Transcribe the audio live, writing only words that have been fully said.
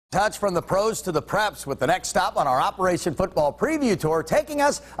Touch from the pros to the preps with the next stop on our Operation Football Preview Tour, taking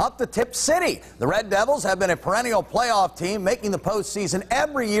us up to Tipp City. The Red Devils have been a perennial playoff team, making the postseason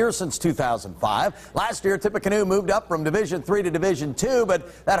every year since 2005. Last year, Tippecanoe moved up from Division III to Division II,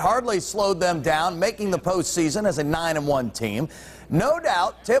 but that hardly slowed them down, making the postseason as a 9-1 team. No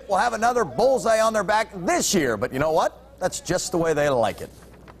doubt, Tipp will have another bullseye on their back this year, but you know what? That's just the way they like it.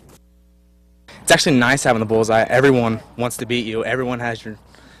 It's actually nice having the bullseye. Everyone wants to beat you. Everyone has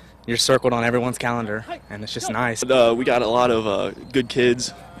you're circled on everyone's calendar, and it's just nice. We got a lot of good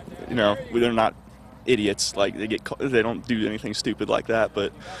kids. You know, they're not idiots. Like they don't do anything stupid like that.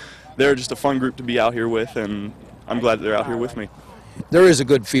 But they're just a fun group to be out here with, and I'm glad they're out here with me. There is a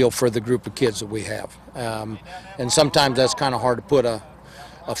good feel for the group of kids that we have, and sometimes that's kind of hard to put a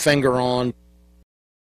finger on.